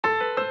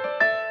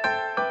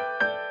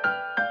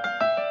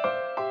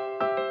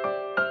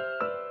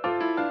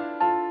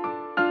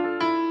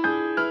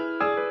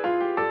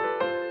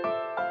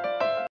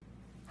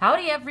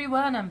Howdy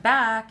everyone, I'm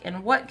back,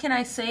 and what can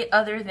I say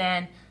other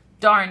than,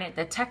 darn it,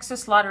 the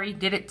Texas Lottery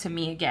did it to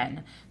me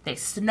again. They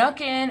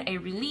snuck in a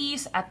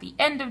release at the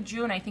end of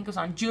June, I think it was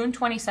on June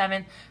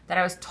 27th, that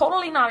I was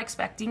totally not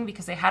expecting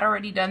because they had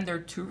already done their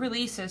 2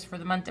 releases for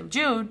the month of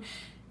June,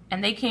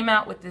 and they came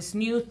out with this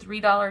new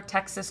 $3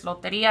 Texas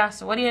Loteria.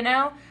 So what do you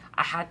know?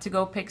 I had to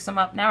go pick some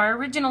up. Now, I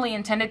originally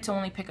intended to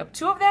only pick up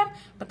 2 of them,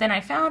 but then I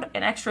found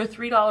an extra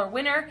 $3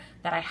 winner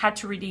that I had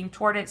to redeem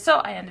toward it, so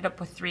I ended up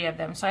with 3 of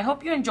them. So I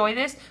hope you enjoy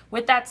this.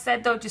 With that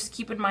said, though, just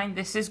keep in mind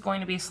this is going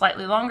to be a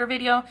slightly longer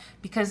video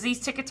because these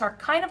tickets are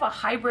kind of a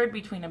hybrid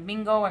between a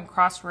bingo and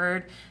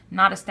crossword,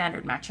 not a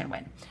standard match and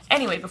win.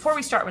 Anyway, before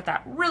we start with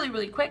that,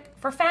 really quick,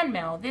 for fan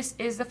mail, this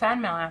is the fan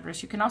mail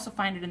address. You can also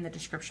find it in the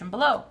description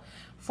below.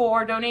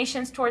 For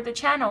donations toward the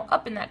channel,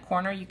 up in that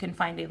corner, you can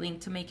find a link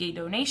to make a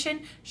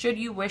donation should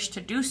you wish to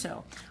do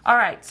so. All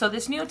right, so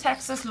this new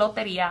Texas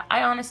Loteria,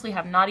 I honestly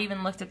have not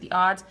even looked at the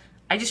odds.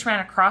 I just ran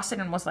across it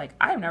and was like,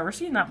 I've never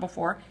seen that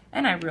before,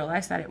 and I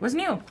realized that it was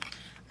new.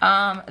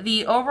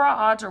 The overall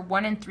odds are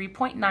 1 in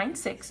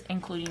 3.96,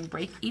 including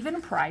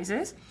break-even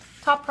prizes.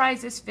 Top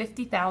prize is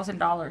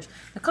 $50,000.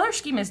 The color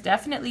scheme is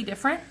definitely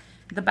different.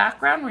 The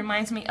background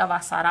reminds me of a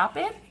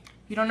sarape.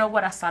 You don't know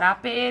what a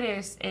sarape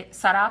is?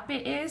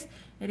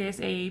 It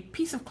is a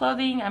piece of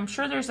clothing. I'm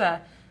sure there's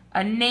a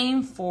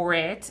name for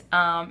it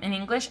in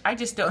English. I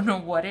just don't know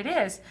what it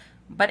is.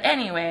 But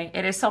anyway,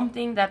 it is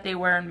something that they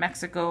wear in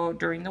Mexico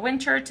during the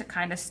winter to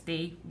kind of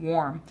stay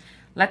warm.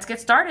 Let's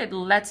get started.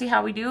 Let's see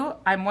how we do.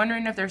 I'm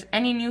wondering if there's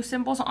any new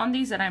symbols on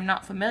these that I'm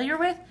not familiar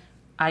with.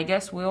 I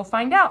guess we'll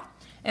find out.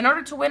 In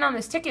order to win on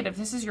this ticket, if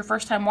this is your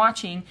first time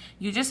watching,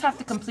 you just have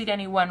to complete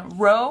any one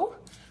row,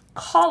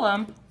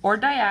 column, or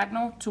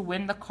diagonal to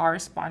win the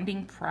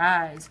corresponding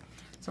prize.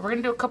 So we're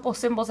going to do a couple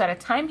symbols at a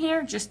time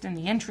here, just in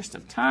the interest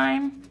of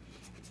time.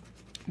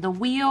 The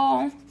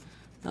wheel,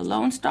 the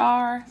Lone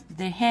Star,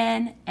 the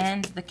hen,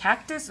 and the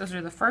cactus. Those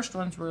are the first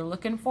ones we're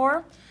looking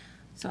for.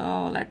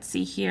 So let's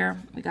see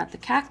here. We got the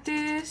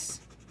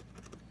cactus.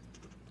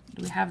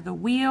 Do we have the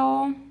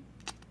wheel?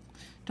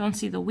 Don't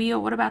see the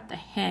wheel. What about the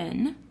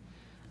hen?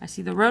 I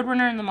see the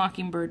Roadrunner and the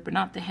Mockingbird, but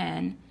not the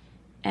hen.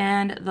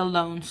 And the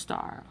Lone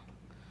Star.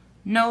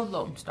 No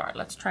Lone Star.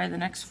 Let's try the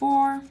next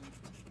 4.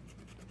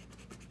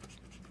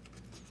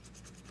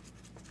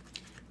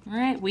 All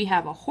right, we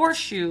have a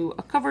horseshoe,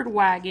 a covered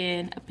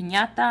wagon, a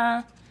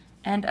piñata,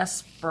 and a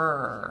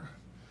spur.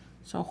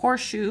 So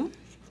horseshoe,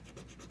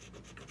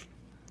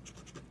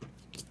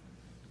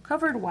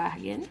 covered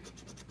wagon,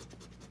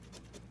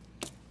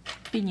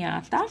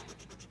 piñata,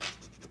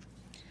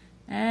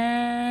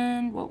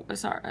 and what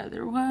was our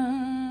other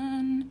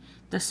one?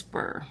 The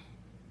spur.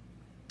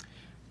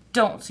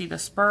 Don't see the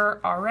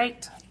spur. All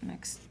right,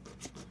 next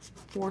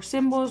 4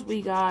 symbols.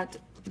 We got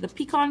the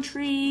pecan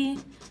tree,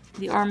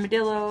 the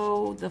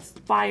armadillo, the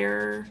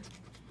fire,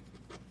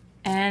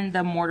 and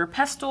the mortar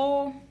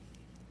pestle.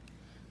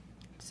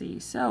 Let's see,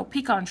 so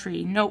pecan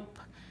tree, nope.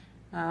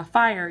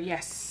 Fire,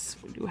 yes,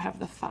 we do have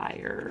the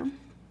fire.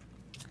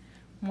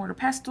 Mortar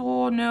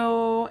pestle,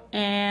 no,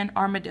 and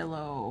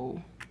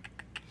armadillo.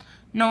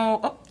 No,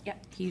 oh, yeah,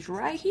 he's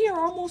right here,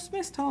 almost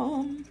missed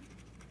him.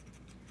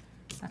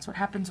 That's what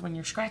happens when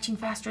you're scratching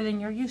faster than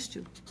you're used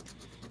to.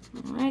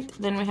 All right,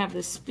 then we have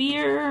the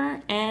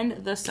spear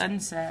and the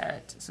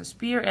sunset. So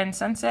spear and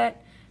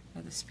sunset.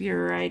 The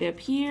spear right up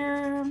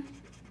here.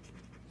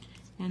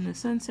 And the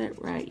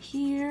sunset right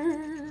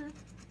here.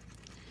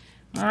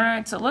 All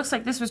right, so it looks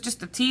like this was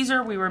just a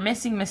teaser. We were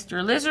missing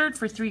Mr. Lizard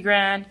for $3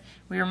 grand.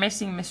 We were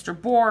missing Mr.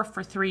 Boar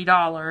for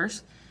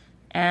 $3.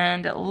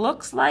 And it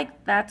looks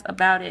like that's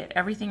about it.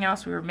 Everything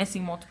else, we were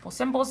missing multiple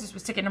symbols. This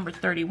was ticket number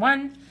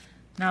 31.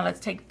 Now let's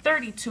take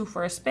 32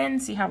 for a spin,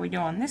 see how we do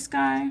on this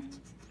guy.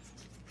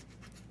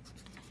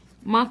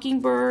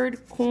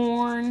 Mockingbird,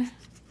 corn,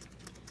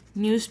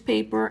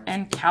 newspaper,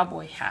 and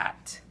cowboy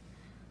hat.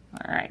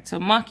 All right, so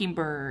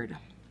Mockingbird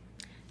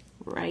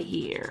right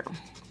here.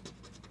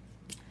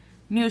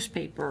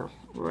 Newspaper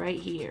right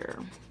here.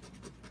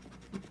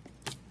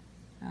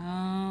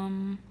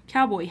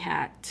 Cowboy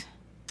hat.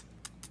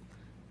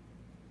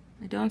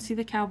 I don't see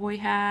the cowboy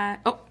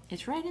hat. Oh,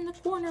 it's right in the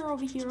corner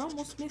over here.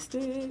 Almost missed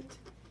it.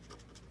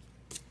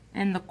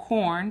 And the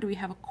corn. Do we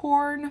have a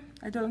corn?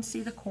 I don't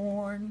see the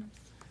corn.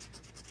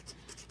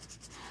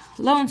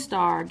 Lone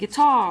Star,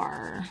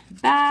 guitar,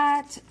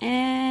 bat,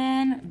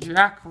 and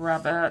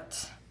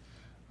jackrabbit.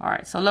 All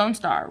right, so Lone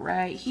Star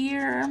right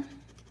here.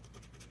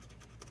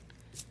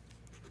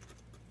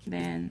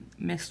 Then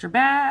Mr.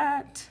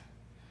 Bat,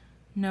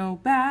 no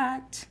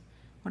bat.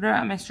 What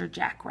about Mr.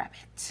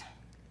 Jackrabbit?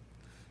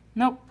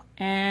 Nope.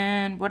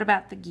 And what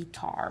about the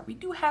guitar? We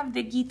do have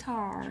the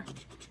guitar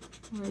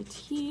right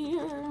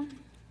here.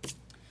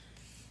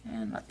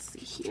 And let's see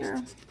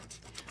here.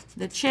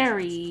 The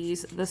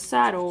cherries, the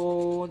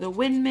saddle, the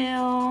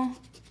windmill,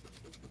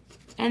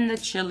 and the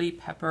chili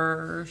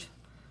peppers.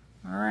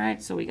 All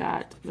right, so we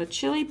got the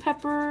chili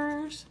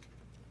peppers,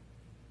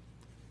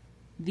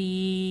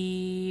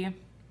 the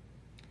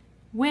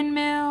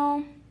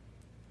windmill,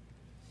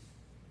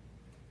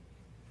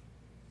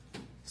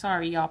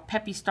 Sorry, y'all.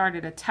 Peppy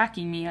started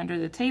attacking me under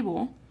the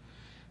table.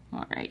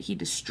 All right, he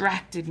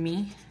distracted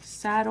me.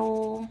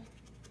 Saddle.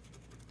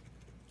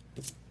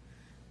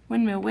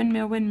 Windmill,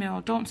 windmill,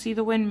 windmill. Don't see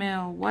the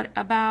windmill. What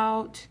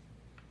about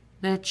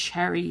the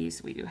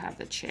cherries? We do have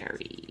the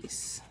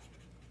cherries.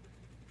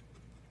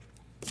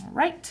 All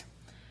right.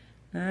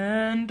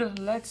 And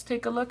let's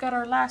take a look at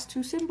our last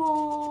two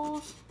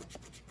symbols.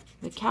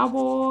 The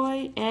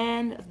cowboy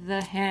and the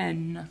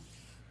hen.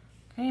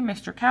 Okay,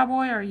 Mr.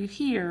 Cowboy, are you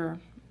here?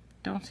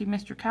 Don't see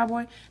Mr.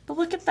 Cowboy. But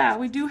look at that.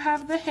 We do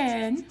have the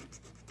hen.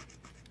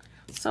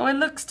 So it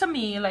looks to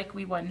me like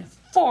we won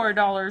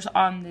 $4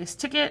 on this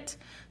ticket.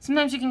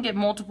 Sometimes you can get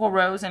multiple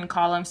rows and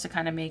columns to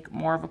kind of make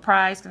more of a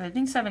prize. Because I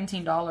think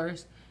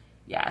 $17.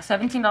 Yeah,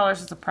 $17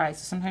 is the prize.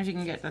 So sometimes you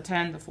can get the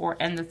 10, the 4,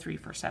 and the 3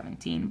 for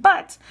 $17.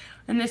 But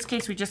in this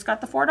case, we just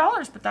got the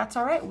 $4. But that's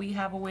all right. We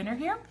have a winner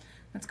here.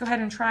 Let's go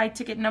ahead and try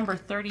ticket number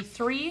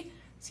 33.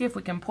 See if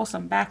we can pull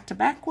some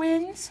back-to-back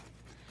wins.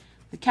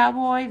 The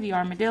cowboy, the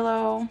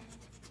armadillo,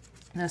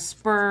 the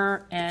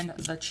spur, and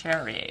the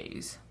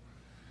cherries.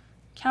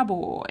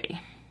 Cowboy.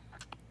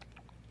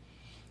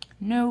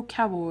 No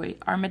cowboy.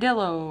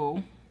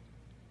 Armadillo.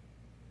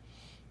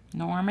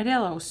 No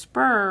armadillo.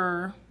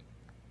 Spur.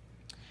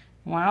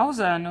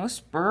 Wowza, no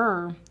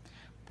spur.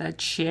 The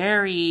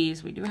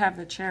cherries. We do have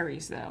the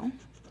cherries though.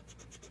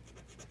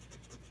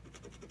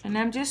 And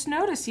I'm just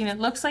noticing it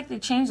looks like they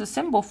changed the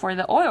symbol for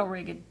the oil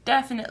rig. It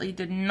definitely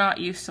did not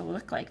used to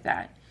look like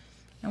that.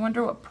 I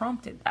wonder what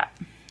prompted that.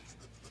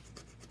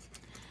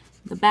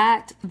 The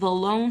bat, the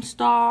Lone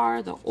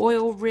Star, the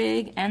oil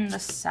rig, and the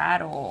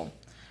saddle. All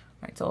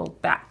right, so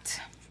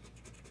bat.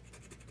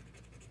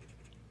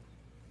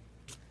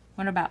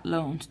 What about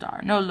Lone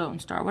Star? No Lone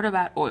Star. What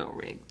about oil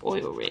rig?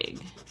 Oil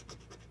rig.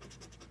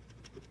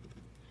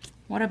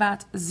 What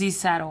about the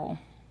saddle?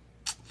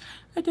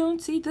 I don't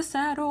see the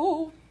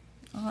saddle.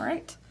 All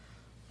right,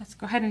 let's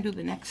go ahead and do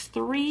the next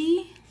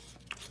three.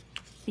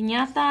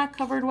 Piñata,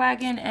 covered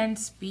wagon, and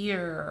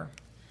spear.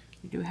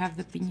 We do have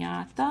the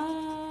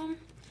piñata,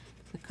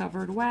 the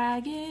covered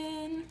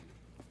wagon.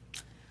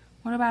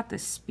 What about the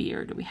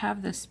spear? Do we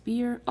have the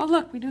spear? Oh,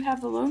 look, we do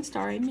have the Lone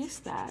Star. I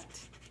missed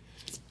that.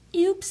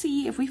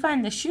 Oopsie. If we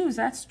find the shoes,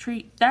 that's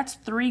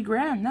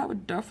 $3,000. That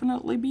would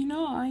definitely be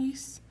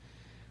nice.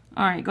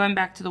 All right, going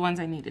back to the ones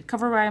I needed.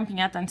 Covered wagon,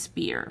 piñata, and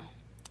spear.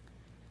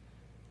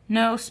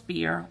 No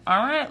spear.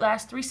 All right,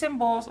 last three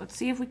symbols. Let's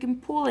see if we can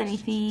pull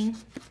anything.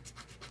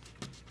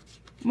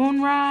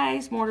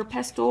 Moonrise, mortar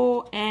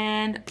pestle,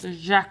 and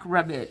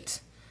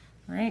jackrabbit.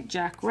 All right,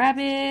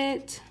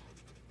 jackrabbit,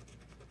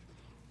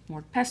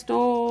 mortar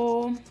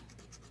pestle,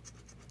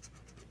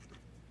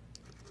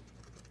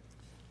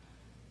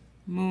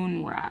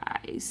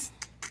 moonrise.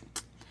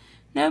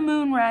 No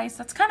moonrise.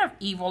 That's kind of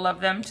evil of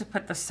them to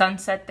put the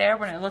sunset there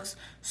when it looks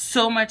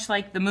so much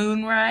like the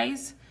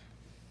moonrise.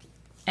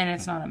 And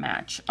it's not a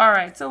match. All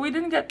right, so we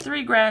didn't get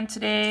 $3,000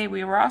 today.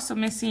 We were also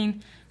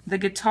missing the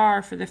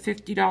guitar for the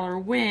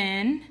 $50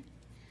 win.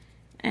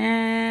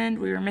 And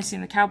we were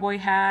missing the cowboy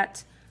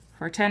hat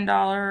for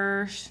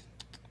 $10.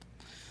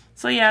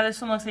 So yeah, this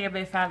one looks like a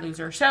big fat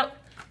loser. So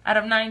out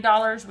of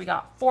 $9, we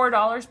got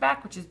 $4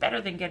 back, which is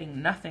better than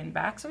getting nothing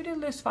back. So we did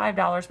lose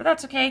 $5, but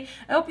that's okay.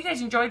 I hope you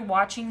guys enjoyed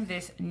watching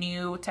this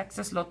new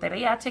Texas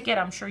Loteria ticket.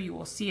 I'm sure you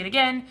will see it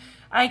again.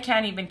 I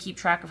can't even keep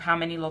track of how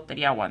many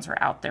Loteria ones are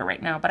out there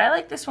right now, but I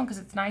like this one because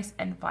it's nice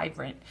and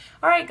vibrant.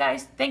 All right,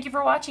 guys, thank you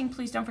for watching.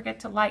 Please don't forget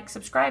to like,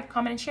 subscribe,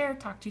 comment, and share.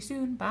 Talk to you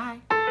soon.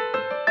 Bye.